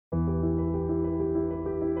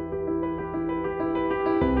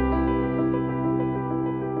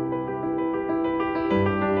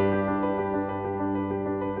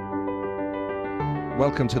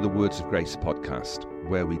Welcome to the Words of Grace podcast,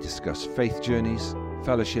 where we discuss faith journeys,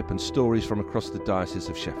 fellowship and stories from across the Diocese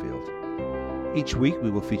of Sheffield. Each week we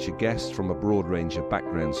will feature guests from a broad range of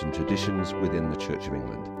backgrounds and traditions within the Church of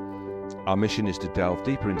England. Our mission is to delve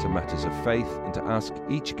deeper into matters of faith and to ask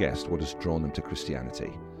each guest what has drawn them to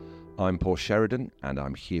Christianity. I'm Paul Sheridan and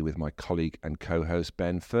I'm here with my colleague and co-host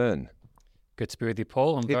Ben Fern. Good to be with you,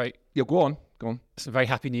 Paul. Go on. Some very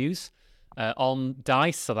happy news. On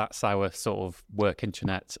DICE, so that's our sort of work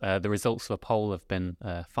intranet, the results of a poll have been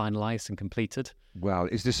finalised and completed. Well,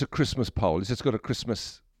 is this a Christmas poll? Has this got a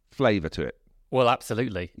Christmas flavour to it? Well,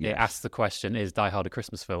 absolutely. Yes. It asks the question, is Die Hard a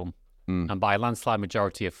Christmas film? And by a landslide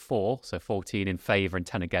majority of 4, so 14 in favour and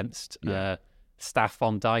 10 against, staff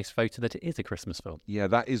on DICE voted that it is a Christmas film. Yeah,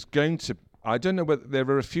 that is going to... I don't know whether there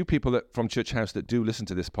are a few people from Church House that do listen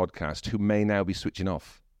to this podcast who may now be switching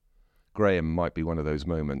off. Graham might be one of those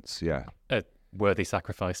moments, yeah. A worthy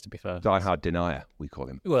sacrifice, to be fair. Die Hard denier, we call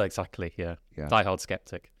him. Well, exactly, yeah. Die Hard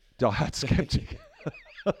skeptic. Die Hard skeptic.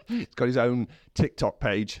 He's got his own TikTok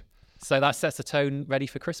page. So that sets the tone ready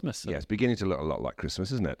for Christmas. Yeah, it's beginning to look a lot like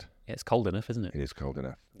Christmas, isn't it? Yeah, it's cold enough, isn't it? It is cold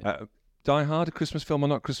enough. Yeah. Die Hard, a Christmas film or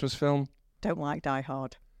not Christmas film? Don't like Die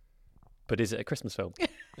Hard. But is it a Christmas film?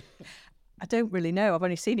 I don't really know. I've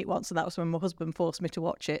only seen it once, and that was when my husband forced me to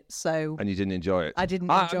watch it. So And you didn't enjoy it? I didn't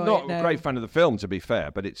enjoy it. I'm not no. a great fan of the film, to be fair,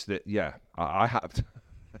 but it's that, yeah, I have.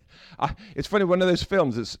 It's funny, one of those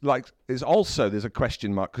films that's like, there's a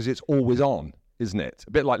question mark because it's always on, isn't it? A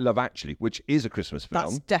bit like Love Actually, which is a Christmas film.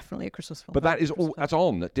 That's definitely a Christmas film. But that's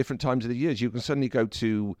on at different times of the years. You can suddenly go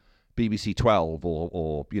to BBC 12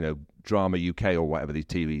 or Drama UK or whatever these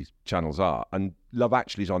TV channels are, and Love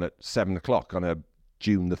Actually is on at 7 o'clock on a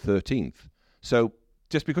June the 13th. So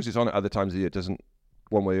just because it's on at other times of the year doesn't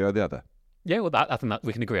one way or the other. Yeah, well, I think that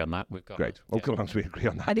we can agree on that. We've got Great. Well, as long as we agree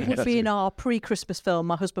on that. And it would be in our pre-Christmas film.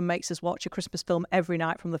 My husband makes us watch a Christmas film every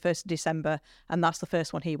night from the 1st of December, and that's the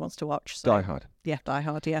first one he wants to watch. So. Die Hard. Yeah, Die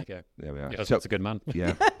Hard, yeah. There There we are. Yeah, that's a good man.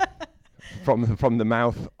 Yeah. from the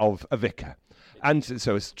mouth of a vicar. And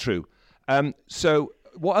so it's true. So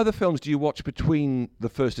what other films do you watch between the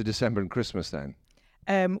 1st of December and Christmas then?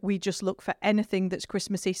 We just look for anything that's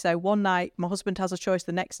Christmassy. So one night my husband has a choice,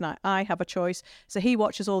 the next night I have a choice. So he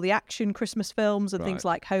watches all the action Christmas films and things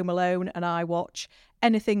like Home Alone, and I watch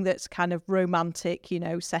anything that's kind of romantic,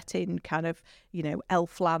 set in kind of,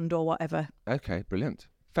 Elfland or whatever. Okay, brilliant.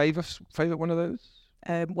 Favourite one of those?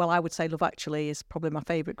 Well, I would say Love Actually is probably my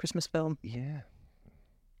favourite Christmas film. Yeah.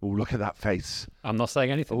 Oh, look at that face. I'm not saying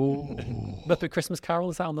anything. Oh. Muppet Christmas Carol,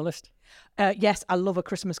 is that on the list? Yes, I love A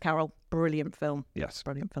Christmas Carol. Brilliant film. Yes.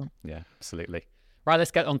 Brilliant film. Yeah, absolutely. Right, let's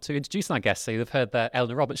get on to introducing our guests. So you've heard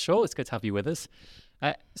Eleanor Robertshaw. It's good to have you with us.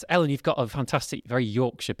 So Ellen, you've got a fantastic, very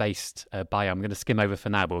Yorkshire-based bio. I'm going to skim over for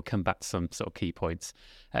now, but we'll come back to some sort of key points.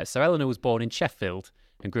 So Eleanor was born in Sheffield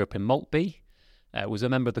and grew up in Maltby. Was a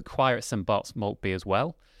member of the choir at St Bart's Maltby as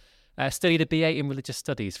well. Studied a BA in Religious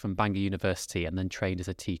Studies from Bangor University and then trained as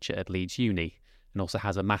a teacher at Leeds Uni, and also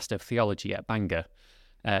has a Master of Theology at Bangor.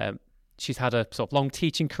 She's had a sort of long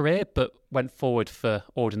teaching career, but went forward for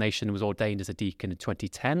ordination and was ordained as a deacon in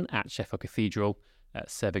 2010 at Sheffield Cathedral,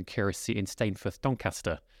 serving curacy in Stainforth,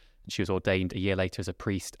 Doncaster. And she was ordained a year later as a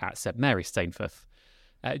priest at St Mary's, Stainforth.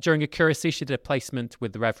 During her curacy, she did a placement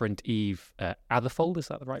with the Reverend Eve Atherfold, is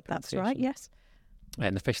that the right pronunciation? That's right, yes.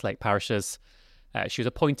 In the Fishlake parishes. She was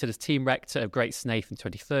appointed as Team Rector of Great Snaith in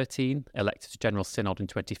 2013, elected to General Synod in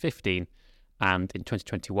 2015, and in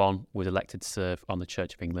 2021 was elected to serve on the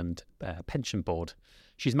Church of England Pension Board.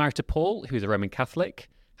 She's married to Paul, who's a Roman Catholic,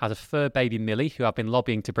 has a fur baby Millie, who I've been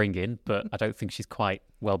lobbying to bring in, but I don't think she's quite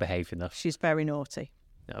well behaved enough. She's very naughty.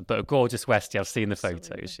 But a gorgeous Westie, I've seen the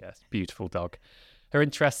photos, yes, beautiful dog. Her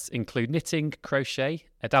interests include knitting, crochet,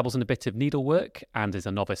 dabbles in a bit of needlework, and is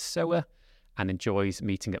a novice sewer, and enjoys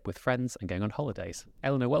meeting up with friends and going on holidays.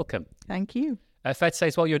 Eleanor, welcome. Thank you. Fair to say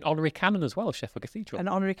as well, you're an honorary canon as well of Sheffield Cathedral. An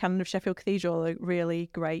honorary canon of Sheffield Cathedral, a really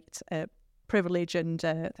great privilege and,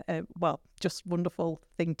 just wonderful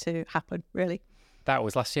thing to happen, really. That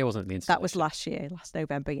was last year, wasn't it, the installation? That was last year, last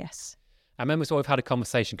November, yes. I remember we've had a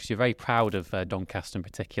conversation because you're very proud of Doncaster in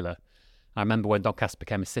particular. I remember when Doncaster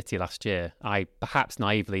became a city last year, I perhaps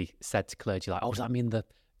naively said to clergy, does that mean the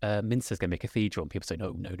Minster's going to be a cathedral? And people say,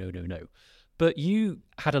 no. But you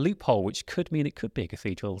had a loophole, which could mean it could be a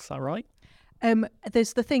cathedral. Is that right?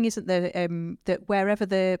 There's the thing, isn't there, that wherever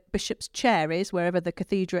the bishop's chair is, wherever the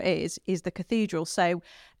cathedra is the cathedral. So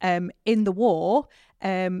in the war,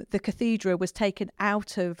 the cathedra was taken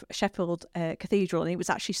out of Sheffield Cathedral, and it was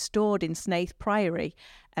actually stored in Snaith Priory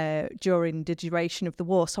during the duration of the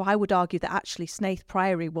war. So I would argue that actually Snaith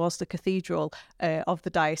Priory was the cathedral of the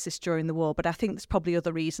diocese during the war, but I think there's probably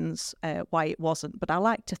other reasons why it wasn't, but I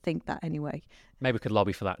like to think that anyway. Maybe we could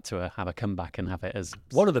lobby for that to have a comeback and have it as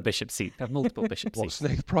one of the bishop seats. Have multiple bishop seats.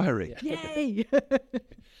 Snaith Priory? Yeah. Yay!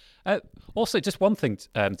 Also, just one thing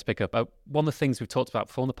to pick up. One of the things we've talked about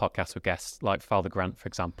before on the podcast with guests like Father Grant, for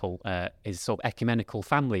example, is sort of ecumenical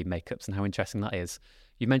family makeups and how interesting that is.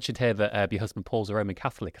 You mentioned here that your husband Paul's a Roman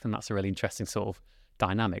Catholic. I think that's a really interesting sort of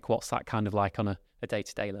dynamic. What's that kind of like on a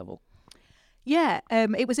day-to-day level? Yeah,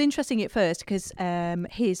 it was interesting at first because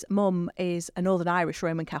his mum is a Northern Irish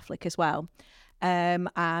Roman Catholic as well.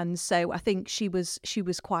 And so I think she was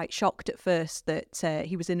quite shocked at first that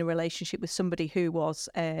he was in a relationship with somebody who was,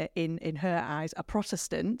 in her eyes, a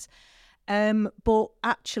Protestant. But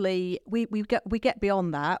actually, we get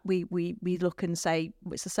beyond that. We look and say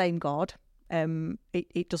it's the same God.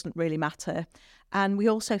 It doesn't really matter. And we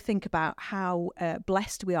also think about how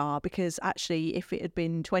blessed we are, because actually if it had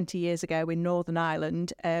been 20 years ago in Northern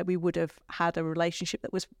Ireland, we would have had a relationship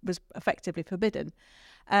that was effectively forbidden.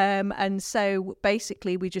 And so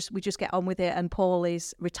basically we just get on with it, and Paul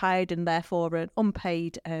is retired and therefore an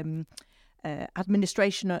unpaid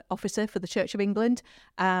administration officer for the Church of England,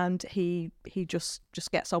 and he just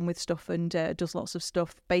gets on with stuff and does lots of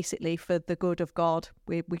stuff basically for the good of God.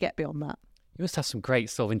 We get beyond that. You must have some great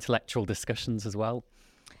sort of intellectual discussions as well.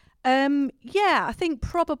 Yeah, I think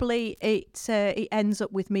probably it ends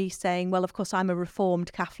up with me saying, well, of course, I'm a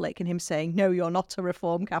Reformed Catholic, and him saying, no, you're not a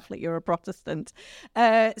Reformed Catholic, you're a Protestant.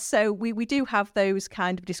 So we do have those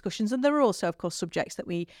kind of discussions, and there are also, of course, subjects that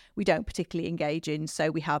we don't particularly engage in.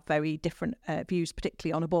 So we have very different views,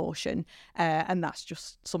 particularly on abortion, and that's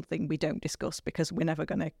just something we don't discuss because we're never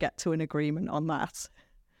going to get to an agreement on that.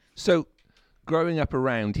 So growing up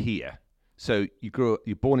around here, so you're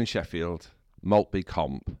born in Sheffield, Maltby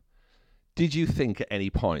Comp. Did you think at any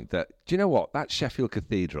point that, do you know what, that Sheffield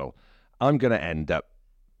Cathedral, I'm going to end up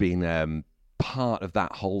being part of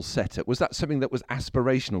that whole setup? Was that something that was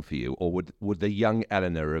aspirational for you, or would the young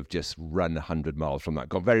Eleanor have just run 100 miles from that,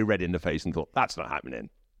 got very red in the face and thought, that's not happening?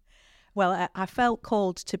 Well, I felt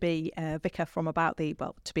called to be a vicar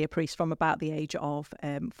to be a priest from about the age of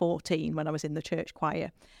 14 when I was in the church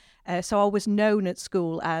choir. So I was known at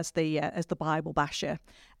school as the Bible basher,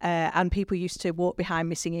 and people used to walk behind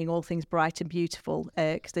me singing All Things Bright and Beautiful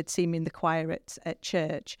because they'd seen me in the choir at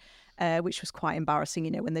church, which was quite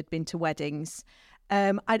embarrassing, when they'd been to weddings.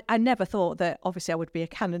 I never thought that obviously I would be a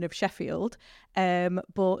Canon of Sheffield,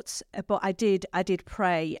 but I did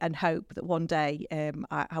pray and hope that one day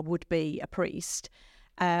I would be a priest.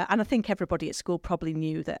 And I think everybody at school probably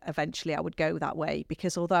knew that eventually I would go that way,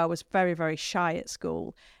 because although I was very, very shy at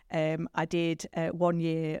school, I did 1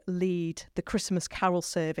 year lead the Christmas carol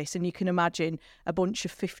service. And you can imagine a bunch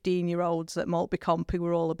of 15-year-olds at Maltby Comp who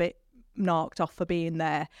were all a bit knocked off for being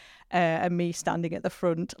there, and me standing at the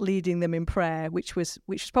front leading them in prayer, which was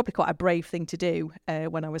probably quite a brave thing to do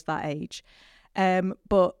when I was that age.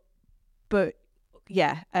 But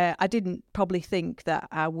yeah, I didn't probably think that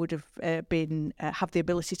I would have have the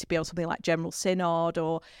ability to be on something like General Synod,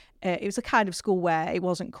 or it was a kind of school where it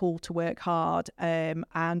wasn't cool to work hard,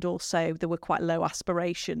 and also there were quite low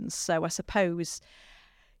aspirations. So I suppose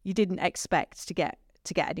you didn't expect to get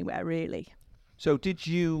anywhere really. So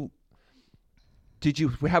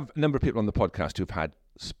we have a number of people on the podcast who've had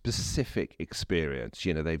specific experience.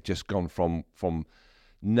 They've just gone from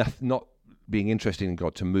not being interested in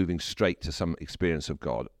God to moving straight to some experience of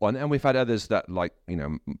God. And we've had others that, like,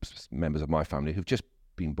 members of my family who've just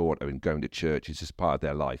been brought up and going to church. It's just part of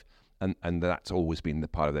their life. And that's always been the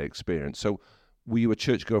part of their experience. So were you a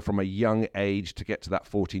churchgoer from a young age to get to that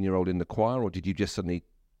 14-year-old in the choir, or did you just suddenly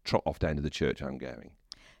trot off down to the church I'm going?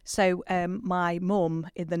 So my mum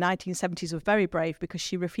in the 1970s was very brave because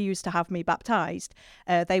she refused to have me baptised.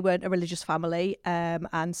 They weren't a religious family,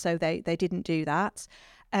 and so they didn't do that.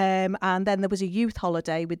 And then there was a youth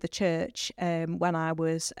holiday with the church when I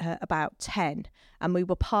was about 10, and we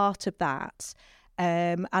were part of that.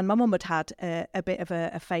 And my mum had a bit of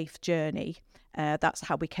a faith journey. That's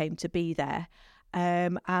how we came to be there.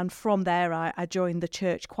 And from there, I joined the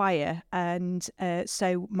church choir. And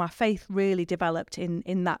so my faith really developed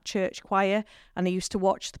in that church choir. And I used to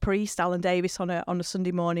watch the priest, Alan Davis, on a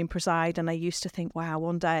Sunday morning preside. And I used to think, wow,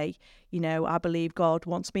 one day, I believe God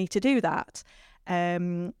wants me to do that.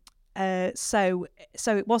 So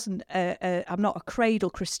it wasn't, I'm not a cradle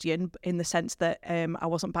Christian in the sense that I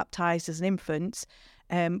wasn't baptised as an infant,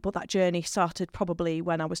 but that journey started probably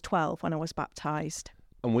when I was 12, when I was baptised.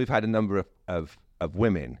 And we've had a number of of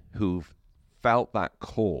women who've felt that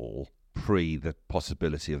call pre the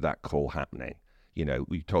possibility of that call happening. You know,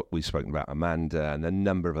 we've spoken about Amanda and a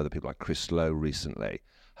number of other people like Chris Lowe recently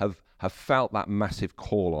have felt that massive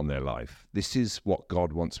call on their life. This is what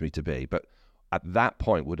God wants me to be. But at that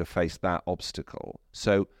point would have faced that obstacle.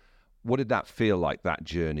 So what did that feel like, that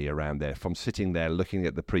journey around there, from sitting there looking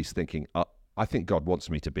at the priest thinking, I think God wants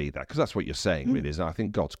me to be that? Because that's what you're saying, really, isn't it? I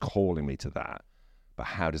think God's calling me to that. But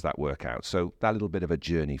how does that work out? So that little bit of a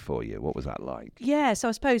journey for you, what was that like? Yeah, so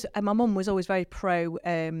I suppose my mum was always very pro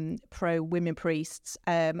women priests,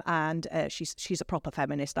 and she's a proper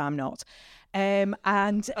feminist. I'm not, so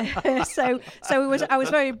I was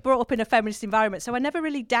very brought up in a feminist environment. So I never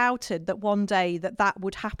really doubted that one day that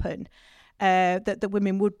would happen. That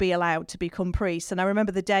women would be allowed to become priests. And I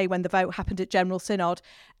remember the day when the vote happened at General Synod,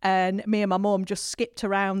 and me and my mum just skipped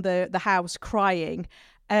around the house crying.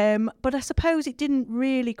 But I suppose it didn't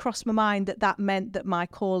really cross my mind that meant that my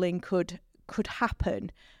calling could happen.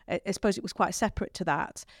 I suppose it was quite separate to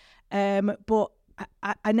that. But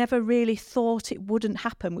I never really thought it wouldn't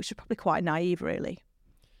happen, which was probably quite naive, really.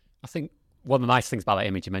 I think one of the nice things about that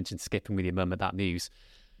image you mentioned, skipping with your mum at that news,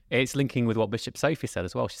 it's linking with what Bishop Sophie said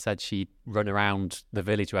as well. She said she'd run around the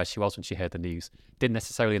village where she was when she heard the news. Didn't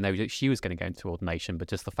necessarily know that she was going to go into ordination, but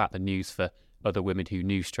just the fact the news for other women who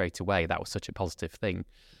knew straight away, that was such a positive thing.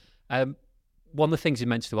 One of the things you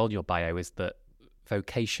mentioned in your bio is that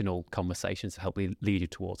vocational conversations help lead you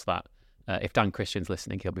towards that. If Dan Christian's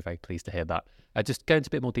listening, he'll be very pleased to hear that. Just go into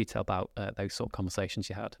a bit more detail about those sort of conversations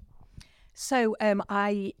you had. So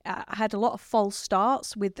I had a lot of false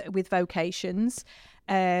starts with vocations.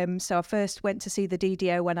 So I first went to see the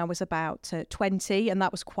DDO when I was about 20, and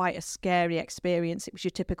that was quite a scary experience. It was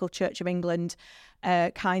your typical Church of England,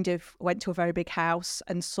 kind of went to a very big house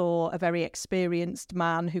and saw a very experienced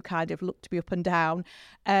man who kind of looked me up and down.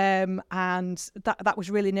 And that was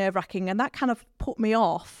really nerve-wracking, and that kind of put me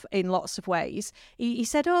off in lots of ways. He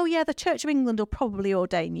said, oh yeah, the Church of England will probably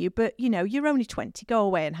ordain you, but you know, you're only 20, go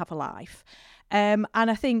away and have a life. And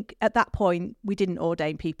I think at that point, we didn't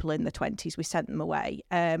ordain people in the 20s, we sent them away.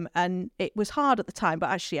 And it was hard at the time, but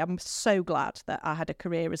actually I'm so glad that I had a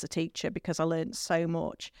career as a teacher because I learned so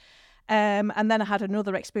much. And then I had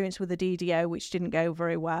another experience with the DDO, which didn't go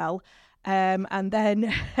very well. And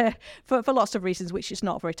then for lots of reasons, which is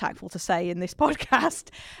not very tactful to say in this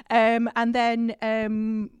podcast. And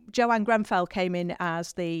then Joanne Grenfell came in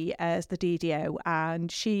as the DDO, and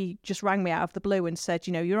she just rang me out of the blue and said,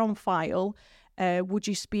 you know, you're on file. Would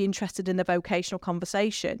you be interested in a vocational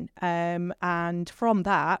conversation? And from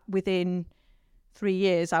that, within 3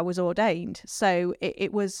 years, I was ordained. So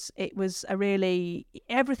it was a really,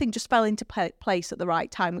 everything just fell into place at the right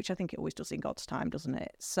time, which I think it always does in God's time, doesn't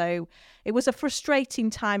it? So it was a frustrating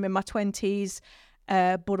time in my 20s,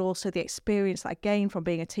 but also the experience that I gained from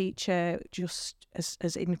being a teacher just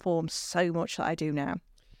has informed so much that I do now.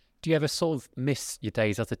 Do you ever sort of miss your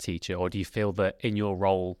days as a teacher, or do you feel that in your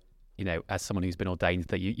role, you know, as someone who's been ordained,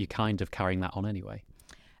 that you're kind of carrying that on anyway?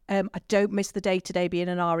 I don't miss the day-to-day being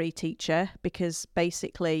an RE teacher because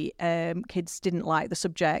basically kids didn't like the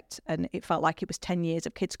subject, and it felt like it was 10 years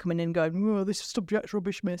of kids coming in and going, oh, this subject's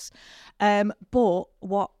rubbish, miss. But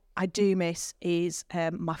what I do miss is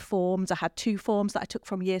my forms. I had 2 forms that I took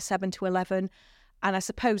from year 7 to 11, and I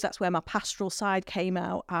suppose that's where my pastoral side came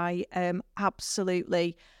out. I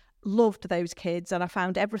absolutely loved those kids, and I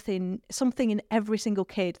found something in every single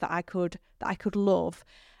kid that I could love.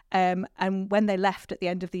 And when they left at the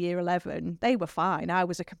end of the year 11, they were fine. I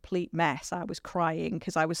was a complete mess. I was crying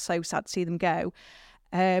because I was so sad to see them go.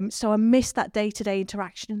 So I miss that day-to-day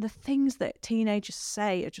interaction, and the things that teenagers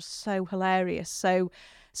say are just so hilarious. So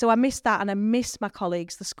I miss that, and I miss my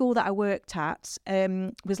colleagues. The school that I worked at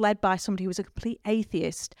was led by somebody who was a complete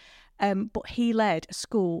atheist, but he led a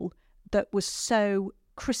school that was so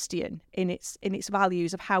Christian in its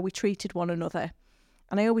values of how we treated one another.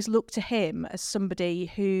 And I always looked to him as somebody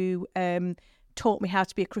who taught me how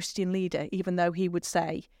to be a Christian leader, even though he would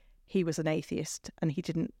say he was an atheist and he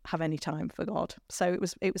didn't have any time for God. So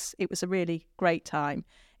it was a really great time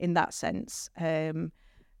in that sense.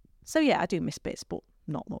 So yeah, I do miss bits, but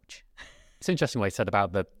not much. It's interesting what you said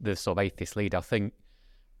about the sort of atheist leader. I think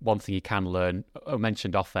one thing you can learn, I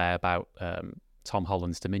mentioned off there about Tom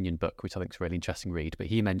Holland's Dominion book, which I think is a really interesting read, but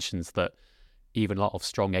he mentions that even a lot of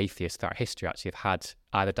strong atheists throughout history actually have had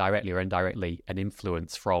either directly or indirectly an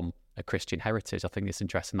influence from a Christian heritage. I think it's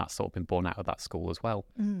interesting that's sort of been born out of that school as well.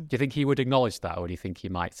 Do you think he would acknowledge that, or do you think he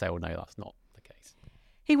might say, oh no, that's not the case?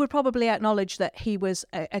 He would probably acknowledge that he was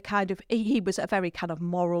he was a very kind of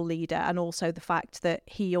moral leader, and also the fact that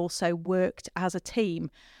he also worked as a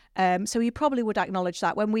team. So he probably would acknowledge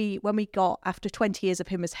that when we got, after 20 years of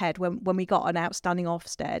him as head, when we got an outstanding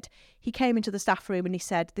Ofsted, he came into the staff room and he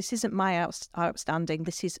said, this isn't my outstanding,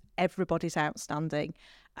 this is everybody's outstanding.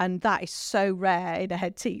 And that is so rare in a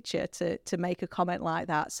head teacher to make a comment like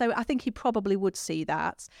that. So I think he probably would see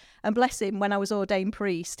that. And bless him, when I was ordained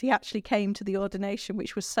priest, he actually came to the ordination,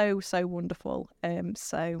 which was so, so wonderful.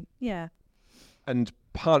 So, yeah. And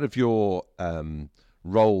part of your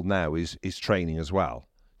role now is training as well.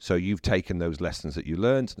 So you've taken those lessons that you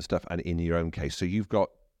learned and stuff, and in your own case. So you've got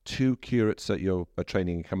 2 curates that you're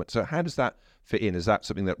training and coming. So how does that fit in? Is that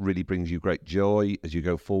something that really brings you great joy as you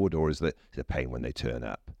go forward, or is it a pain when they turn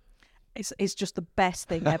up? It's just the best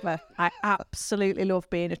thing ever. I absolutely love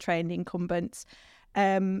being a trained incumbent,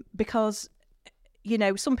 because, you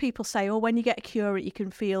know, some people say, oh, when you get a curate, you can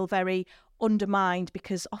feel very undermined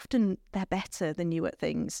because often they're better than you at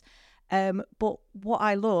things. But what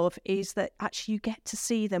I love is that actually you get to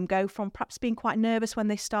see them go from perhaps being quite nervous when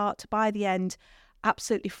they start to, by the end,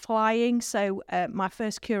 absolutely flying. So my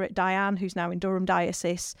first curate, Diane, who's now in Durham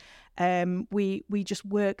Diocese, we just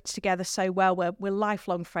worked together so well. We're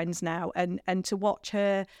lifelong friends now, and to watch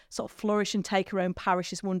her sort of flourish and take her own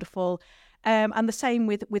parish is wonderful. And the same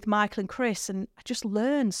with Michael and Chris, and I just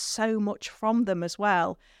learned so much from them as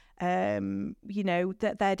well. You know,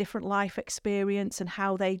 their different life experience and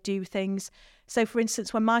how they do things. So, for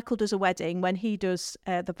instance, when Michael does a wedding, when he does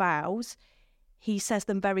the vows, he says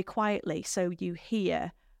them very quietly, so you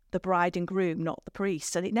hear the bride and groom, not the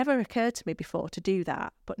priest. And it never occurred to me before to do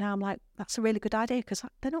that. But now I'm like, that's a really good idea, because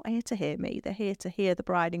they're not here to hear me. They're here to hear the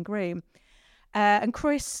bride and groom. And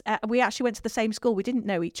Chris, we actually went to the same school. We didn't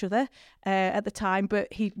know each other at the time, but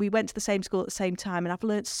we went to the same school at the same time. And I've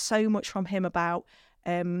learned so much from him about,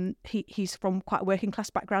 he's from quite a working class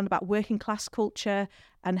background, about working class culture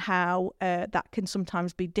and how that can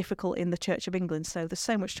sometimes be difficult in the Church of England. So there's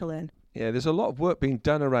so much to learn. Yeah, there's a lot of work being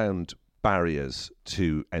done around barriers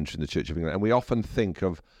to entering the Church of England, and we often think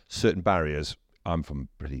of certain barriers. I'm from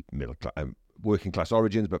pretty middle class, working class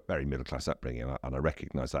origins, but very middle class upbringing, and I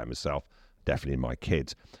recognise that myself, definitely in my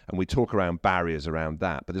kids. And we talk around barriers around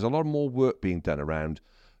that, but there's a lot more work being done around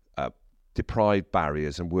deprived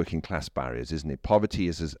barriers and working class barriers, isn't it? Poverty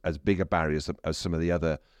is as big a barrier as some of the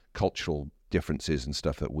other cultural differences and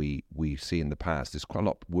stuff that we see in the past. There's quite a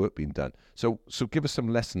lot of work being done. So give us some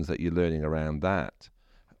lessons that you're learning around that,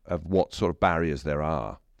 of what sort of barriers there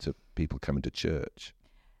are to people coming to church.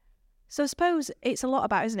 So I suppose it's a lot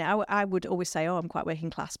about, isn't it? I would always say, oh, I'm quite working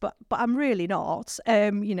class, but I'm really not.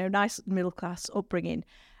 You know, nice middle class upbringing.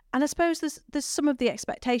 And I suppose there's some of the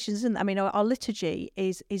expectations, isn't there? I mean, our liturgy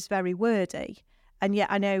is very wordy. And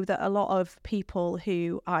yet I know that a lot of people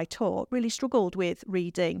who I taught really struggled with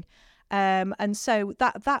reading. And so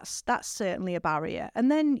that's certainly a barrier.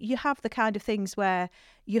 And then you have the kind of things where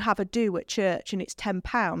you have a do at church and it's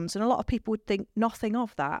 £10, and a lot of people would think nothing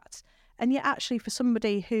of that. And yet actually for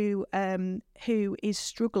somebody who is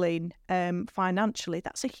struggling financially,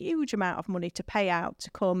 that's a huge amount of money to pay out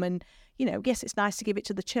to come. And, you know, yes, it's nice to give it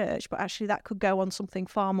to the church, but actually that could go on something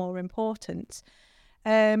far more important.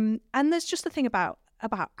 And there's just the thing about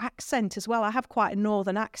accent as well. I have quite a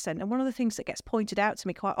northern accent, and one of the things that gets pointed out to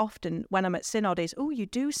me quite often when I'm at synod is, oh, you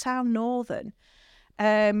do sound northern.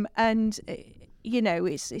 And you know,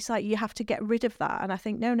 it's like you have to get rid of that. And I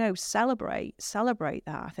think no, celebrate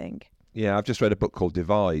that, I think. Yeah, I've just read a book called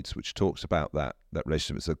Divides, which talks about that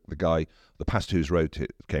relationship. It's the pastor who's wrote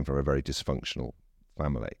it came from a very dysfunctional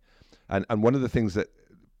family. And one of the things that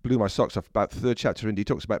blew my socks off, about the 3rd chapter in, he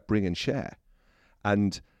talks about bring and share.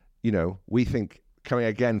 And, you know, we think, coming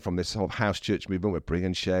again from this whole house church movement where bring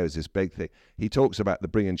and share is this big thing. He talks about the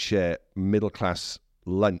bring and share middle class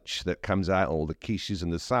lunch that comes out, all the quiches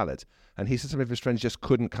and the salad. And he said some of his friends just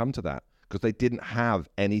couldn't come to that because they didn't have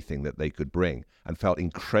anything that they could bring and felt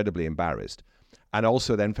incredibly embarrassed. And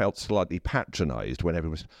also then felt slightly patronised when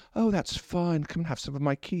everyone said, oh, that's fine, come and have some of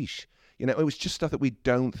my quiche. You know, it was just stuff that we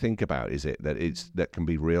don't think about, is it? That can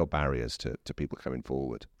be real barriers to people coming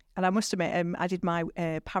forward. And I must admit, I did my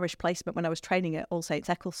parish placement when I was training at All Saints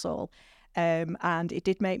Ecclesall, and it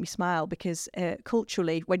did make me smile because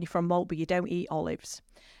culturally, when you're from Maltby, you don't eat olives.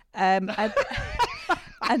 And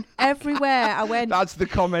everywhere I went... That's the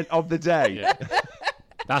comment of the day. Yeah.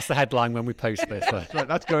 That's the headline when we post this. Right,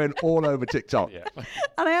 that's going all over TikTok. Yeah.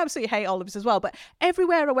 And I absolutely hate olives as well. But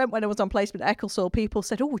everywhere I went when I was on placement at Ecclesall, people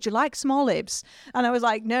said, oh, would you like some olives? And I was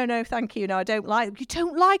like, no, thank you. No, I don't like... You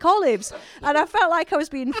don't like olives? And I felt like I was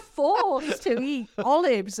being forced to eat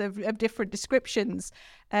olives of different descriptions.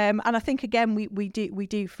 And I think, again, we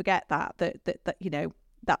do forget that you know,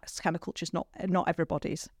 that kind of culture's not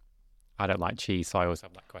everybody's. I don't like cheese, so I always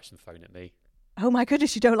have that question thrown at me. oh my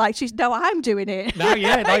goodness, you don't like cheese? No, I'm doing it. No,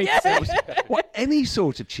 yeah, no, What, any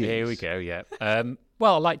sort of cheese? Here we go. Yeah.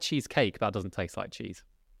 Well, I like cheesecake, but that doesn't taste like cheese.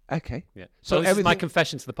 Okay. Yeah. So So this is my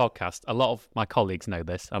confession to the podcast. A lot of my colleagues know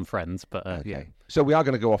this. I'm friends, but Okay. yeah. So we are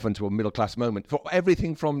going to go off into a middle class moment for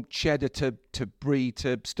everything from cheddar to brie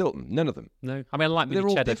to Stilton. None of them. No, I mean, I like They're mini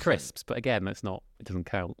all cheddar different. crisps, but again, it doesn't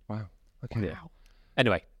count. Wow. Okay. Yeah.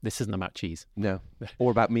 Anyway, this isn't about cheese. No.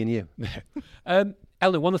 Or about me and you.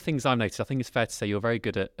 Eleanor, one of the things I've noticed, I think it's fair to say you're very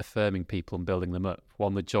good at affirming people and building them up.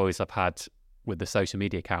 One of the joys I've had with the social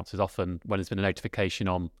media accounts is often when there's been a notification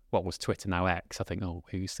on what was Twitter, now X, I think, oh,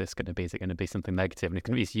 who's this going to be? Is it going to be something negative? And it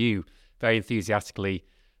can be you very enthusiastically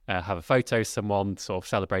have a photo of someone sort of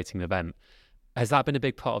celebrating an event. Has that been a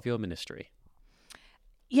big part of your ministry?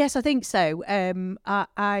 Yes, I think so. I'm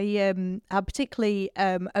particularly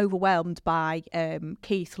overwhelmed by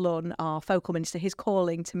Keith Lunn, our focal minister, his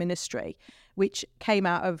calling to ministry, which came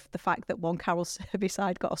out of the fact that one carol service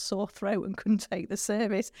I'd got a sore throat and couldn't take the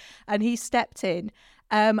service, and he stepped in.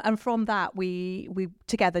 And from that, we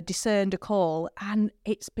together discerned a call, and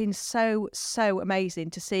it's been so amazing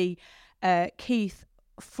to see Keith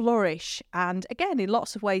flourish, and again, in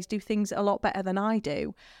lots of ways, do things a lot better than I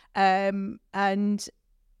do, and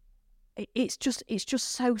it's just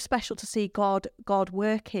so special to see God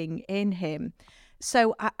working in him.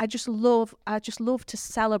 So I just love to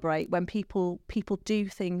celebrate when people do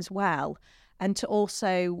things well, and to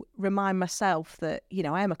also remind myself that, you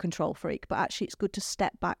know, I am a control freak, but actually it's good to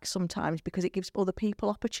step back sometimes because it gives other people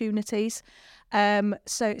opportunities.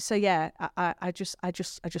 So yeah, I just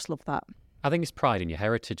love that. I think it's pride in your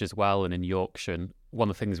heritage as well, and in Yorkshire. And one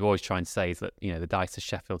of the things we always try and say is that, you know, the Diocese of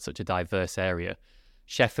Sheffield is such a diverse area.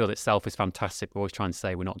 Sheffield itself is fantastic. We always try and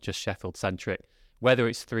say we're not just Sheffield-centric. Whether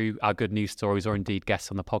it's through our good news stories or indeed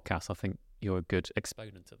guests on the podcast, I think you're a good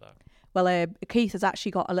exponent of that. Well, Keith has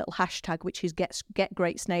actually got a little hashtag, which is get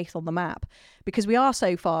Great Snaith on the map. Because we are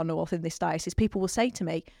so far north in this diocese, people will say to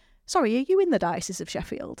me, sorry, are you in the Diocese of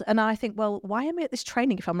Sheffield? And I think, well, why am I at this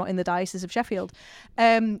training if I'm not in the Diocese of Sheffield?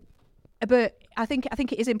 But I think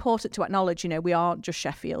it is important to acknowledge, you know, we aren't just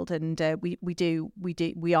Sheffield, and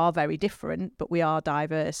we are very different, but we are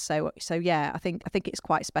diverse. So yeah, I think it's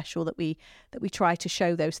quite special that we try to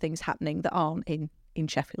show those things happening that aren't in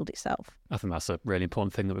Sheffield itself. I think that's a really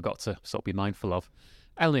important thing that we've got to sort of be mindful of.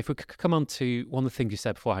 Eleanor, if we could come on to one of the things you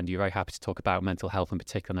said beforehand, you're very happy to talk about mental health in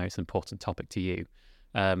particular. I know it's an important topic to you,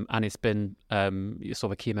 and it's been sort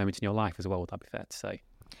of a key moment in your life as well. Would that be fair to say?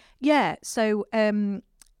 Yeah. So.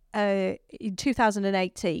 In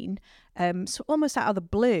 2018, so almost out of the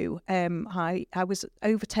blue, I was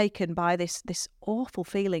overtaken by this awful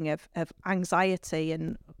feeling of anxiety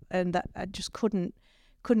and that I just couldn't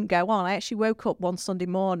go on. I actually woke up one Sunday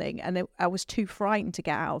morning and I was too frightened to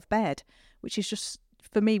get out of bed, which is just,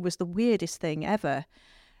 for me, was the weirdest thing ever.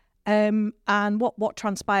 And what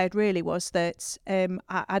transpired really was that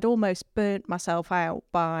I'd almost burnt myself out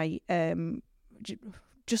by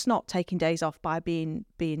just not taking days off, by being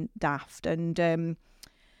daft, and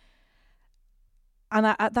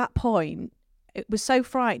at that point it was so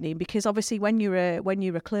frightening because obviously when you're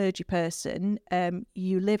a clergy person,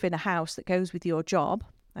 you live in a house that goes with your job.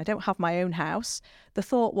 I don't have my own house. The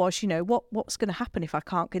thought was, you know, what's going to happen if I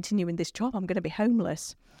can't continue in this job? I'm going to be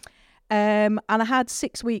homeless. And I had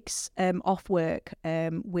 6 weeks off work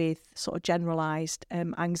with sort of generalised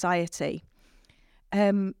anxiety.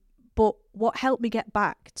 But what helped me get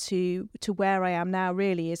back to where I am now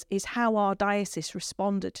really is how our diocese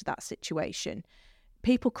responded to that situation.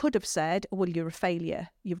 People could have said, well, you're a failure,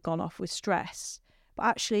 you've gone off with stress. But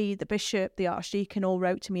actually the bishop, the archdeacon all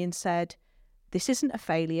wrote to me and said, this isn't a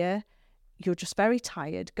failure, you're just very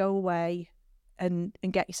tired, go away and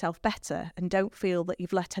get yourself better and don't feel that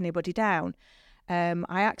you've let anybody down.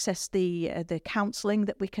 I accessed the counselling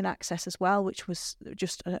that we can access as well, which was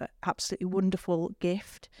just an absolutely wonderful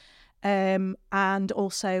gift. And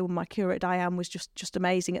also my curate Diane was just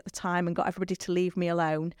amazing at the time and got everybody to leave me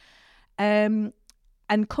alone. And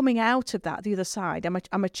coming out of that, the other side,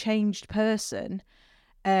 I'm a changed person.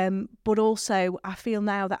 But also I feel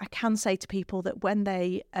now that I can say to people that when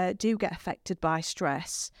they do get affected by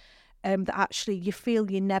stress, that actually you feel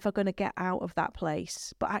you're never going to get out of that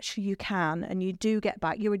place, but actually you can, and you do get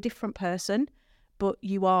back. You're a different person, but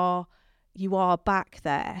you are back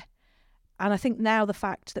there. And I think now the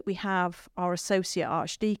fact that we have our associate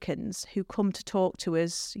archdeacons who come to talk to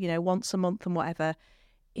us, you know, once a month and whatever,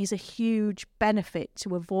 is a huge benefit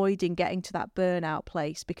to avoiding getting to that burnout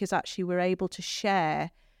place, because actually we're able to share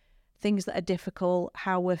things that are difficult,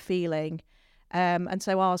 how we're feeling. And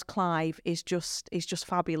so ours, Clive, is just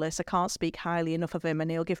fabulous. I can't speak highly enough of him, and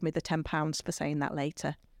he'll give me the £10 for saying that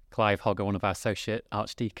later. Clive Hogger, one of our associate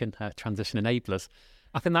archdeacon transition enablers.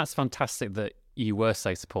 I think that's fantastic that you were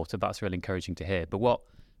so supportive. That's really encouraging to hear. But what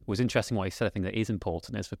was interesting, what he said, I think that is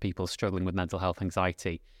important, is for people struggling with mental health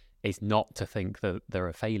anxiety, is not to think that they're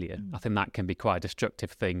a failure. I think that can be quite a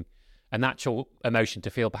destructive thing, a natural emotion to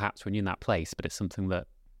feel perhaps when you're in that place, but it's something that,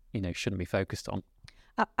 shouldn't be focused on.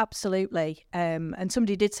 Absolutely. And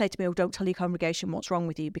somebody did say to me, don't tell your congregation what's wrong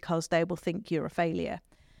with you because they will think you're a failure.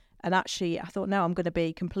 And actually, I thought, no, I'm going to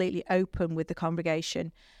be completely open with the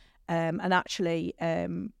congregation. And actually,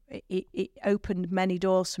 it opened many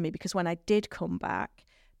doors for me, because when I did come back,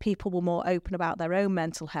 people were more open about their own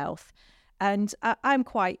mental health. And I'm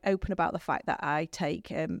quite open about the fact that I take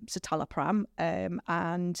citalopram,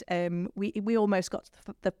 and we almost got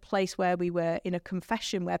to the place where we were in a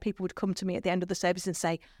confession where people would come to me at the end of the service and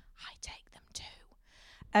say, I take them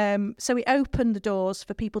too. So it opened the doors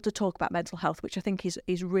for people to talk about mental health, which I think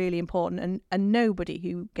is really important. And nobody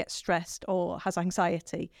who gets stressed or has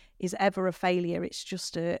anxiety is ever a failure. It's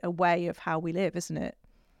just a way of how we live, isn't it?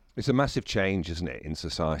 It's a massive change, isn't it, in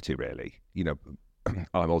society, really?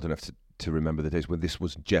 I'm old enough to remember the days when this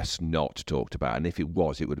was just not talked about. And if it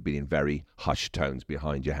was, it would have been in very hushed tones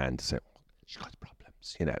behind your hand to say, oh, she's got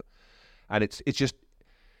problems, And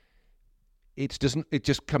it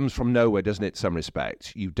just comes from nowhere, doesn't it, in some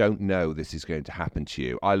respects? You don't know this is going to happen to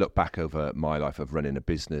you. I look back over my life of running a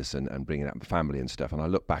business and bringing up a family and stuff, and I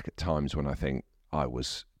look back at times when I think I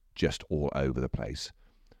was just all over the place.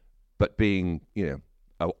 But being,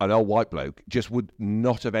 an old white bloke just would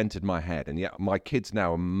not have entered my head. And yet my kids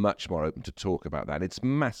now are much more open to talk about that. It's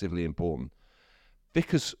massively important.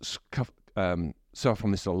 Vicars suffer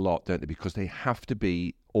from this a lot, don't they? Because they have to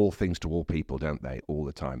be all things to all people, don't they? All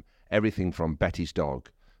the time. Everything from Betty's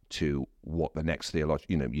dog to what the next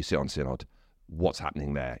theologian, you sit on synod, what's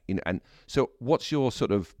happening there. And so what's your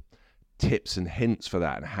sort of tips and hints for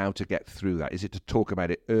that and how to get through that? Is it to talk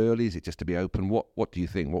about it early? Is it just to be open? What do you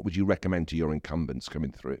think? What would you recommend to your incumbents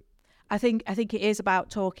coming through? I think it is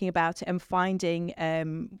about talking about it and finding,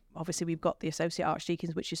 obviously we've got the associate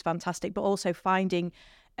archdeacons, which is fantastic, but also finding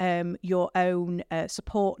your own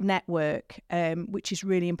support network, which is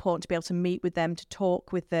really important, to be able to meet with them, to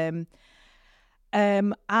talk with them.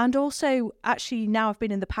 And also, actually, now I've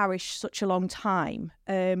been in the parish such a long time,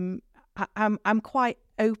 I'm quite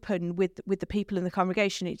open with the people in the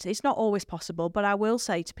congregation. It's not always possible, but I will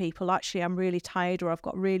say to people, actually, I'm really tired, or I've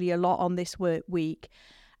got really a lot on this work week.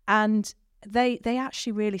 And they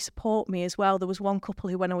actually really support me as well. There was one couple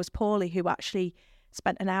who, when I was poorly, who actually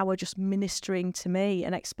spent an hour just ministering to me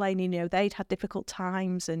and explaining, they'd had difficult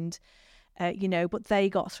times and, but they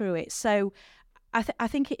got through it. So I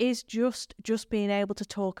think it is just being able to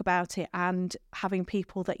talk about it and having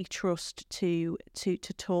people that you trust to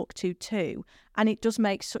talk to too. And it does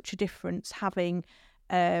make such a difference having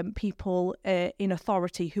people in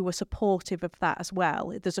authority who are supportive of that as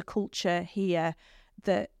well. There's a culture here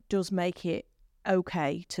that does make it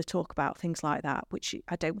okay to talk about things like that, which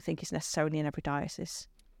I don't think is necessarily in every diocese.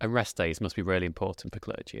 And rest days must be really important for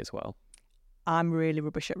clergy as well. I'm really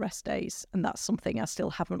rubbish at rest days, and that's something I still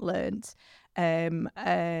haven't learned.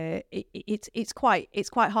 It's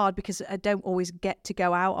quite hard because I don't always get to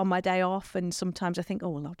go out on my day off, and sometimes I think,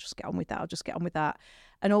 I'll just get on with that.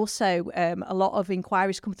 And also, a lot of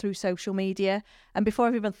inquiries come through social media, and before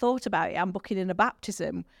I've even thought about it, I'm booking in a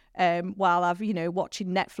baptism while I've watching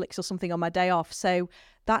Netflix or something on my day off. So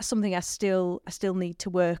that's something I still need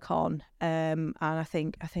to work on, and I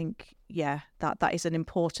think that is an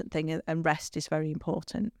important thing, and rest is very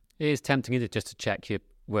important. It is tempting, isn't it, just to check your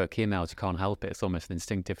work emails? You can't help it. It's almost an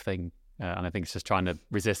instinctive thing, and I think it's just trying to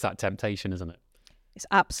resist that temptation, isn't it? It's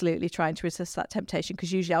absolutely trying to resist that temptation,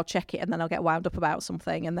 because usually I'll check it and then I'll get wound up about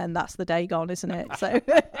something, and then that's the day gone, isn't it? So,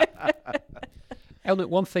 Eleanor,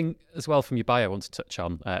 one thing as well from your bio I want to touch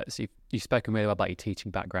on. So you've spoken really well about your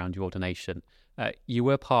teaching background, your ordination. You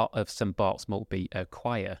were part of St Bart's Maltby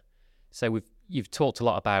choir. So you've talked a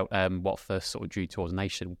lot about what first sort of drew you to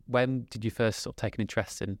ordination. When did you first sort of take an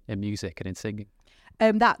interest in music and in singing?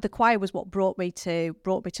 That the choir was what brought me to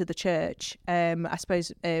the church. I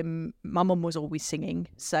suppose my mum was always singing,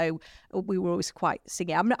 so we were always quite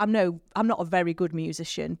singing. I'm not a very good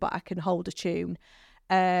musician, but I can hold a tune.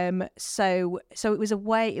 So it was a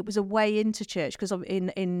way into church, because in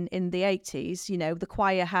the 80s, the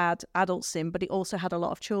choir had adults in, but it also had a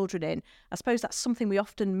lot of children in. I suppose that's something we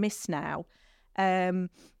often miss now.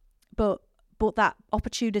 But that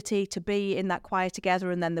opportunity to be in that choir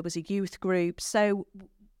together, and then there was a youth group. So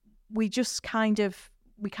we just kind of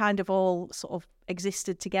all sort of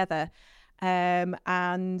existed together.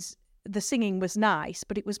 And the singing was nice,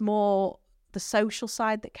 but it was more the social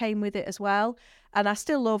side that came with it as well. And I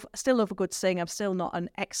still love a good sing. I'm still not an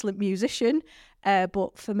excellent musician,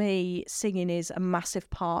 but for me, singing is a massive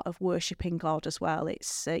part of worshipping God as well.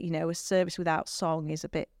 It's a service without song is a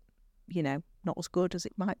bit, not as good as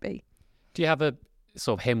it might be. Do you have a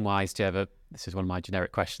sort of hymn-wise? This is one of my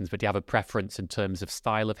generic questions, but do you have a preference in terms of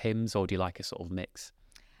style of hymns, or do you like a sort of mix?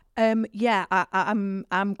 Yeah,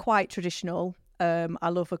 I'm quite traditional. I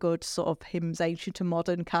love a good sort of hymns, ancient and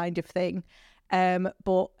modern kind of thing.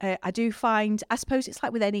 But I do find, I suppose it's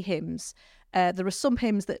like with any hymns, there are some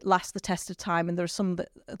hymns that last the test of time and there are some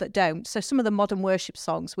that don't. So some of the modern worship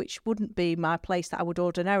songs, which wouldn't be my place that I would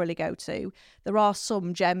ordinarily go to, there are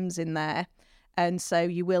some gems in there. And so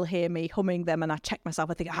you will hear me humming them, and I check myself.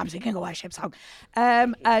 I think I'm singing a worship song,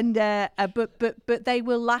 but they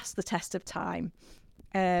will last the test of time.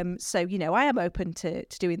 So I am open to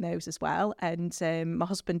doing those as well. And my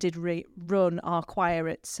husband did run our choir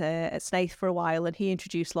at Snaith for a while, and he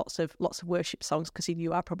introduced lots of worship songs because he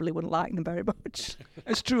knew I probably wouldn't like them very much.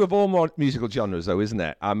 It's true of all more musical genres, though, isn't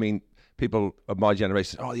it? I mean, people of my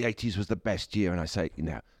generation say, the 80s was the best year. And I say,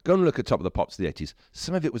 go and look at Top of the Pops of the 80s.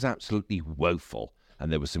 Some of it was absolutely woeful,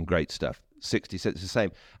 and there was some great stuff. 60s, it's the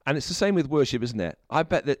same. And it's the same with worship, isn't it? I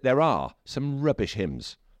bet that there are some rubbish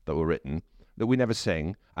hymns that were written that we never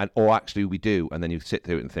sing, or actually we do, and then you sit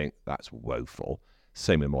through it and think, that's woeful.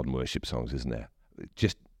 Same with modern worship songs, isn't there?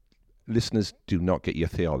 Just, listeners, do not get your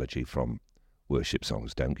theology from worship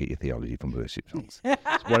songs. Don't get your theology from worship songs.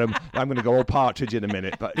 I'm going to go all Partridge in a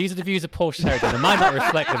minute. But these are the views of Paul Sheridan. They might not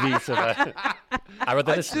reflect the views of our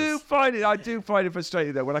other listeners. I do find it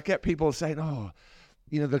frustrating, though, when I get people saying,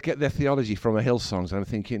 they'll get their theology from a Hillsongs, and I'm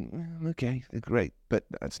thinking, okay, they're great, but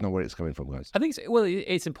that's not where it's coming from, guys. I think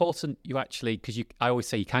it's important you actually, because I always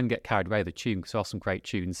say you can get carried away with the tune, because there are some great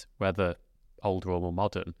tunes, whether older or more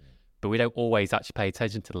modern, but we don't always actually pay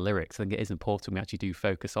attention to the lyrics. I think it is important we actually do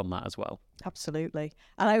focus on that as well. Absolutely.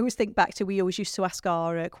 And I always think back to, we always used to ask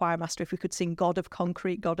our choir master if we could sing God of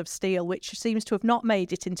Concrete, God of Steel, which seems to have not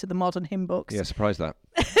made it into the modern hymn books. Yeah, surprised that.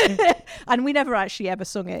 And we never actually ever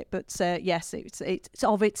sung it, but yes, it's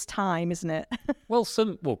of its time, isn't it? Well,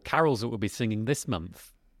 carols that we'll be singing this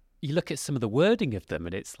month, you look at some of the wording of them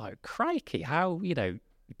and it's like, crikey, how,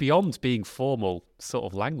 beyond being formal sort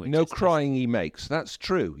of language. No crying he makes. That's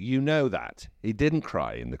true. You know that. He didn't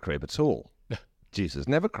cry in the crib at all. Jesus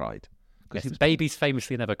never cried. Yes, babies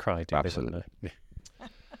famously never cried. Absolutely.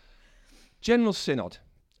 General Synod.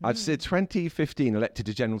 I've said 2015 elected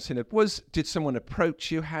to General Synod. Did someone approach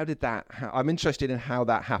you? How did that I'm interested in how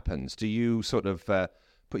that happens. Do you sort of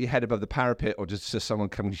put your head above the parapet, or does just someone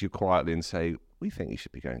come to you quietly and say, we think you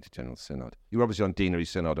should be going to General Synod? You were obviously on Deanery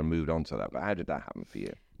Synod and moved on to that, but how did that happen for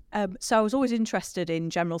you? So I was always interested in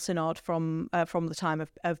General Synod from the time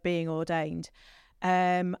of being ordained.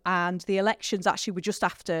 And the elections actually were just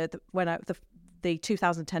after the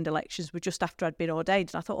 2010 elections were just after I'd been ordained,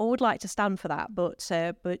 and I thought, I would like to stand for that, but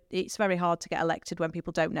it's very hard to get elected when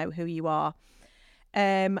people don't know who you are.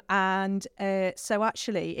 So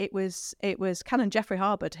actually, it was Canon Geoffrey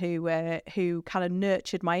Harbord who kind of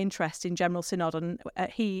nurtured my interest in General Synod, and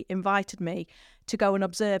he invited me to go and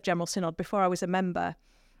observe General Synod before I was a member,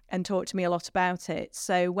 and talked to me a lot about it.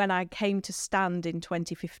 So when I came to stand in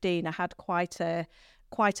 2015, I had quite a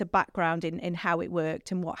background in how it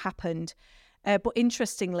worked and what happened. But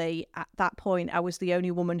interestingly, at that point, I was the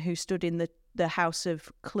only woman who stood in the House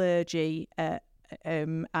of Clergy.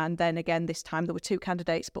 And then again, this time there were two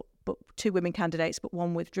candidates, but two women candidates, but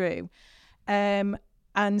one withdrew. And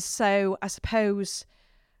so I suppose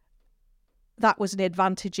that was an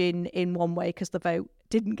advantage in one way, because the vote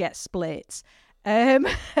didn't get split.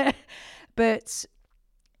 But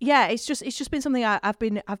yeah, it's just been something I've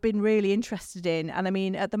been really interested in, and I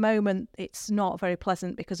mean, at the moment it's not very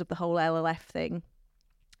pleasant because of the whole LLF thing.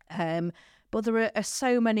 But there are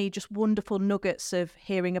so many just wonderful nuggets of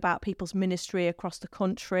hearing about people's ministry across the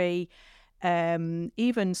country.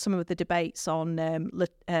 Even some of the debates on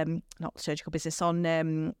not liturgical business, on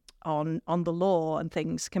the law and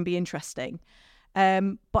things can be interesting.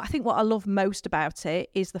 But I think what I love most about it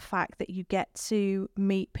is the fact that you get to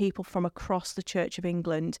meet people from across the Church of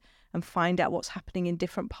England and find out what's happening in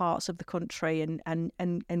different parts of the country,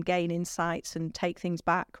 and gain insights and take things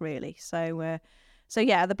back, really. So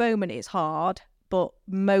yeah, at the moment it's hard, but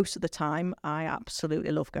most of the time I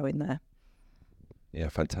absolutely love going there. Yeah,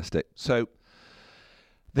 fantastic. So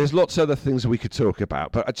there's lots of other things we could talk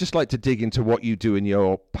about, but I'd just like to dig into what you do in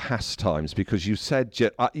your pastimes, because you said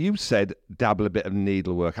dabble a bit of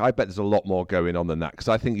needlework. I bet there's a lot more going on than that, because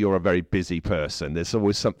I think you're a very busy person. There's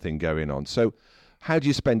always something going on. So how do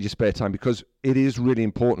you spend your spare time? Because it is really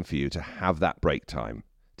important for you to have that break time,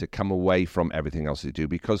 to come away from everything else they do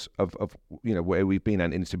because of where we've been,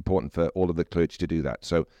 and it's important for all of the clergy to do that.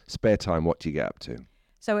 So spare time, what do you get up to?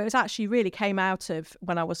 So it was actually really came out of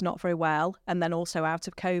when I was not very well, and then also out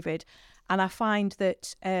of COVID. And I find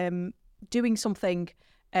that doing something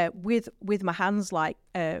with my hands, like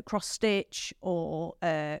cross stitch or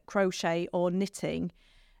crochet or knitting,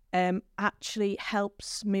 actually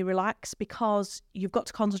helps me relax, because you've got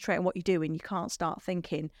to concentrate on what you're doing. You can't start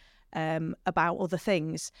thinking about other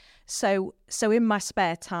things. So in my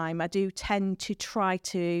spare time, I do tend to try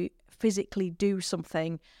to physically do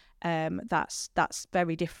something that's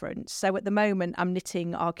very different. So at the moment, I'm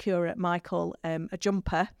knitting our curate Michael a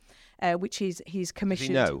jumper, which he's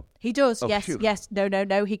commissioned. Does he know? He does. Oh, Yes, phew. yes.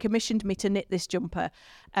 No. He commissioned me to knit this jumper.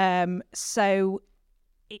 So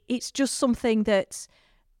it's just something that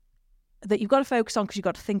you've got to focus on, because you've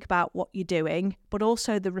got to think about what you're doing, but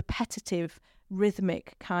also the repetitive,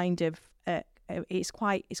 rhythmic kind of. It's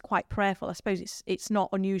quite prayerful. I suppose it's not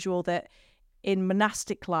unusual that in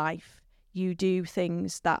monastic life you do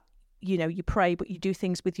things that, you pray, but you do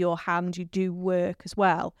things with your hand, you do work as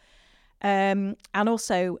well. And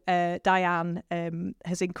also Diane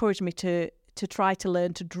has encouraged me to try to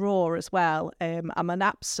learn to draw as well. I'm an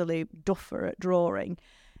absolute duffer at drawing.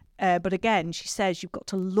 But again, she says you've got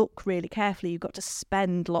to look really carefully. You've got to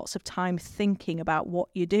spend lots of time thinking about what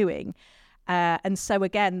you're doing. And so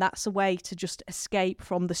again, that's a way to just escape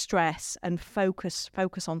from the stress and focus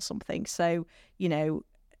on something. So,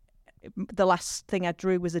 the last thing I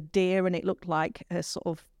drew was a deer, and it looked like a sort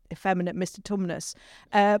of effeminate Mr. Tumnus.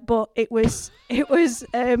 But it was it was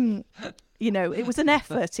an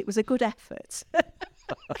effort. It was a good effort.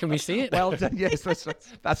 Can we see it? Well done. Yes,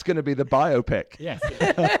 that's going to be the biopic. Yes.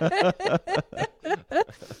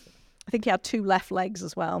 I think he had 2 left legs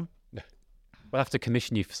as well. We'll have to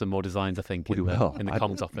commission you for some more designs, I think, in the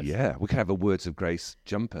comms office. Yeah, we could have a Words of Grace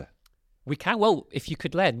jumper. We can. Well, if you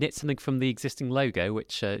could knit something from the existing logo,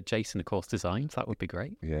 which Jason, of course, designed, that would be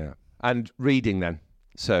great. Yeah. And reading then.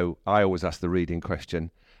 So I always ask the reading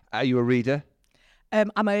question. Are you a reader?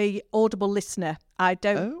 I'm a Audible listener. I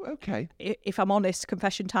don't. Oh, okay. If I'm honest,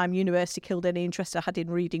 confession time, university killed any interest I had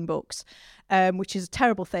in reading books, which is a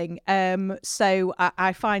terrible thing. So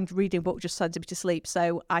I find reading a book just sends me to sleep.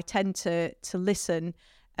 So I tend to listen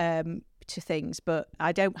to things, but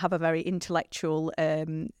I don't have a very intellectual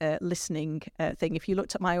listening thing. If you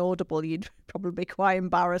looked at my Audible, you'd probably be quite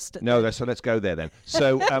embarrassed. So let's go there then.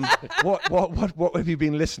 So what have you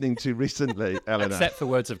been listening to recently, Eleanor? Except for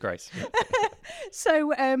Words of Grace.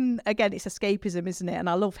 So again, it's escapism, isn't it? And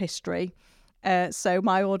I love history. So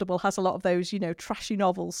my Audible has a lot of those, trashy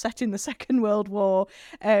novels set in the Second World War.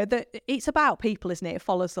 That it's about people, isn't it? It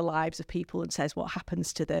follows the lives of people and says what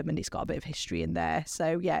happens to them, and it's got a bit of history in there.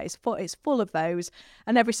 So yeah, it's full of those.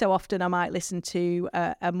 And every so often I might listen to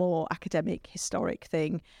a more academic, historic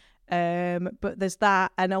thing. But there's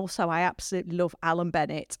that, and also I absolutely love Alan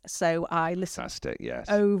Bennett. So I listen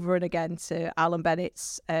over and again to Alan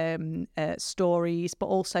Bennett's stories, but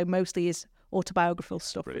also mostly his autobiographical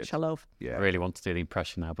stuff, Brilliant. Which I love. Yeah. I really want to do the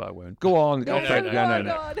impression now, but I won't. Go on. No.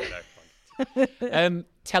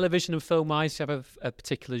 Television and film-wise, do you have a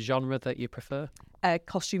particular genre that you prefer?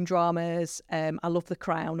 Costume dramas. I love The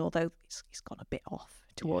Crown, although it's gone a bit off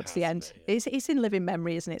towards the end. It's in living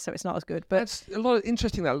memory, isn't it? So it's not as good. But that's a lot of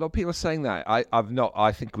interesting. That a lot of people are saying that. I've not.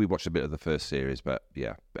 I think we watched a bit of the first series, but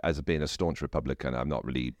yeah, as being a staunch Republican, I've not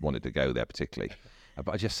really wanted to go there particularly.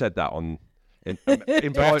 But I just said that on. Do I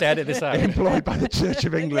have to edit this out? Employed by the Church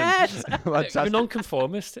of England. Yes. You're a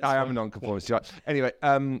nonconformist. I am a nonconformist. Anyway,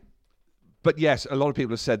 but yes, a lot of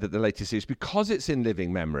people have said that the latest series, because it's in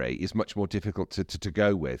living memory, is much more difficult to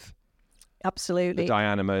go with. Absolutely. The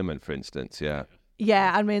Diana moment, for instance. Yeah.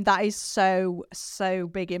 Yeah, I mean, that is so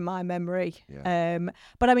big in my memory. Yeah.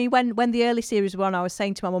 But I mean, when the early series were on, I was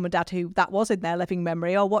saying to my mum and dad, who that was in their living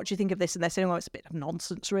memory, oh, what do you think of this? And they're saying, oh, it's a bit of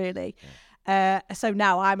nonsense, really. Yeah. So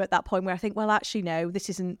now I'm at that point where I think, well, actually, no, this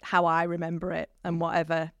isn't how I remember it and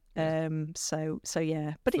whatever. So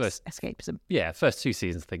yeah, but it's escapism. Yeah, first 2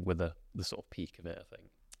 seasons, I think, were the sort of peak of it,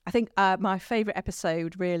 I think my favourite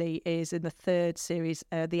episode really is in the 3rd series,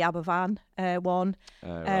 the Aberfan one,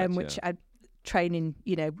 which I training,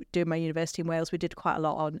 doing my university in Wales, we did quite a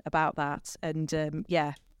lot about that. And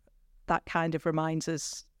that kind of reminds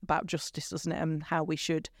us about justice, doesn't it? And how we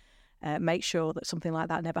should make sure that something like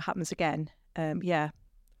that never happens again.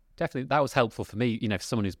 Definitely, that was helpful for me. For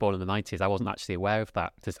someone who's born in the 90s, I wasn't actually aware of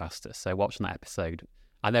that disaster. So watching that episode,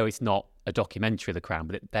 I know it's not a documentary of the Crown,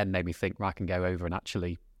 but it then made me think, I can go over and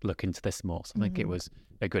actually look into this more. So I think it was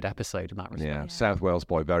a good episode in that respect. Yeah, South Wales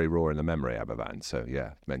boy, very raw in the memory, Aberfan. So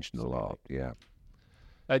yeah, mentioned a lot. Yeah.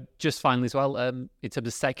 Just finally as well, in terms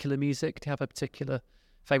of secular music, do you have a particular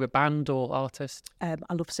favourite band or artist? I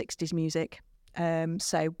love 60s music.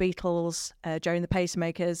 So Beatles, Joe and the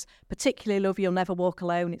Pacemakers, particularly love You'll Never Walk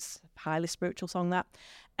Alone. It's a highly spiritual song, that.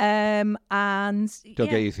 And Don't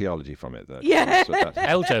get your theology from it, though. Yeah.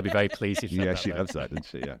 LJ will be very pleased if you Yeah, said she that, loves that, doesn't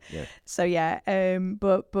she? Yeah. So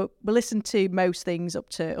but we listen to most things up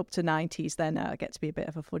to 90s. Then I get to be a bit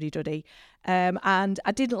of a fuddy-duddy, and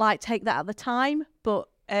I didn't like Take That at the time, but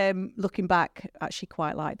looking back, actually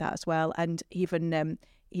quite like that as well. And even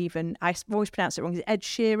I always pronounce it wrong. Is it Ed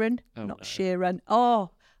Sheeran? Not Sheeran. Oh,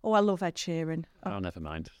 I love Ed Sheeran. Oh, never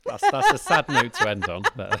mind. That's a sad note to end on.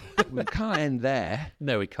 But... We can't end there.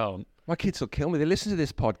 No, we can't. My kids will kill me. They listen to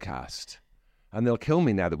this podcast, and they'll kill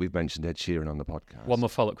me now that we've mentioned Ed Sheeran on the podcast. One more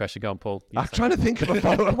follow-up question. Go on, Paul. I'm trying to think of a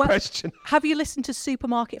follow-up question. Have you listened to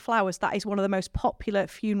Supermarket Flowers? That is one of the most popular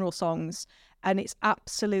funeral songs, and it's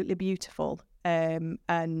absolutely beautiful. And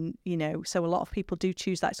so a lot of people do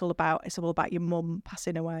choose that. It's all about your mum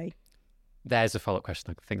passing away. There's a follow-up question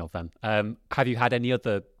I can think of then. Have you had any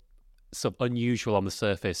other sort of unusual on the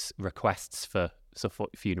surface requests for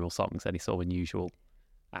funeral songs? Any sort of unusual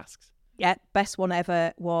asks? Yeah, best one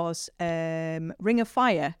ever was Ring of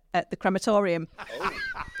Fire at the crematorium. Oh,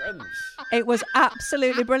 friends. It was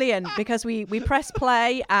absolutely brilliant because we pressed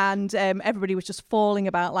play and everybody was just falling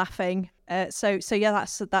about laughing. So yeah,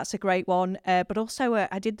 that's a great one. But also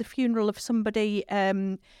I did the funeral of somebody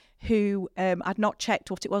who I'd not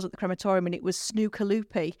checked what it was at the crematorium, and it was Snooker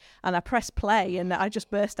Loopy, and I pressed play and I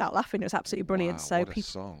just burst out laughing. It was absolutely brilliant. Wow, So what a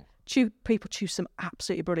song. People choose some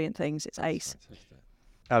absolutely brilliant things. It's ace.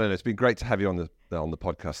 Eleanor, it's been great to have you on the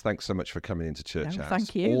podcast. Thanks so much for coming into Church House.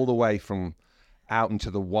 Thank you. All the way from out into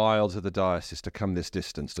the wilds of the diocese to come this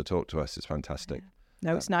distance to talk to us. It's fantastic.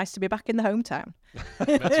 No, it's nice to be back in the hometown.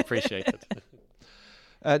 That's appreciated.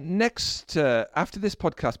 Next, after this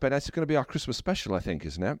podcast, Ben, it's going to be our Christmas special, I think,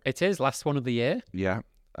 isn't it? It is. Last one of the year. Yeah.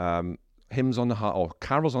 Hymns on the harp, or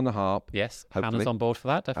carols on the harp. Yes. Hopefully. Hannah's on board for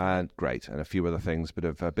that, definitely. And great. And a few other things. Bit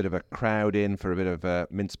of a crowd in for a bit of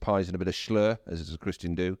mince pies and a bit of schlur, as a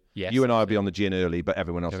Christian do. Yes. You and I will be on the gin early, but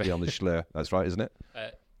everyone else will be on the schlur. That's right, isn't it?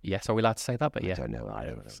 Yes, are we allowed to say that? But yeah, I don't know.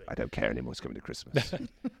 I don't care anymore. It's coming to Christmas.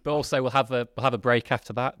 But also we'll have a break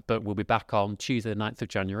after that. But we'll be back on Tuesday, the 9th of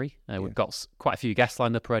January. We've got quite a few guests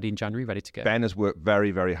lined up already in January, ready to go. Ben has worked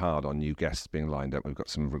very, very hard on new guests being lined up. We've got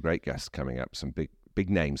some great guests coming up. Some big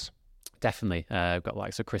names. Definitely, we've got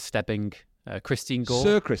like Sir Chris Stebbing, Christine Gore.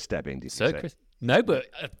 Sir Chris Stebbing, did you say? Chris? No, but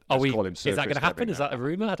are we? Call him Sir is that Chris going to happen? Stebbing Is that a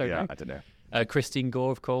rumour? I don't know. I don't know. Christine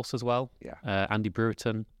Gore, of course, as well. Yeah. Andy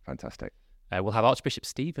Brewerton. Fantastic. We'll have Archbishop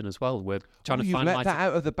Stephen as well. We're trying to you find. You let that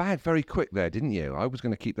out of the bag very quick there, didn't you? I was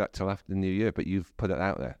going to keep that till after the New Year, but you've put it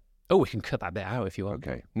out there. Oh, we can cut that bit out if you want.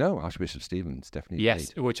 Okay. No, Archbishop Stephen's definitely.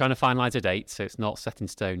 Yes, we're trying to finalise a date, so it's not set in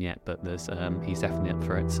stone yet, but there's he's definitely up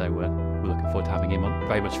for it. So we're looking forward to having him on.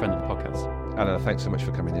 Very much friend of the podcast. Eleanor, thanks so much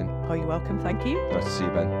for coming in. Oh, you're welcome. Thank you. Nice to see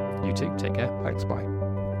you, Ben. You too. Take care. Thanks. Bye.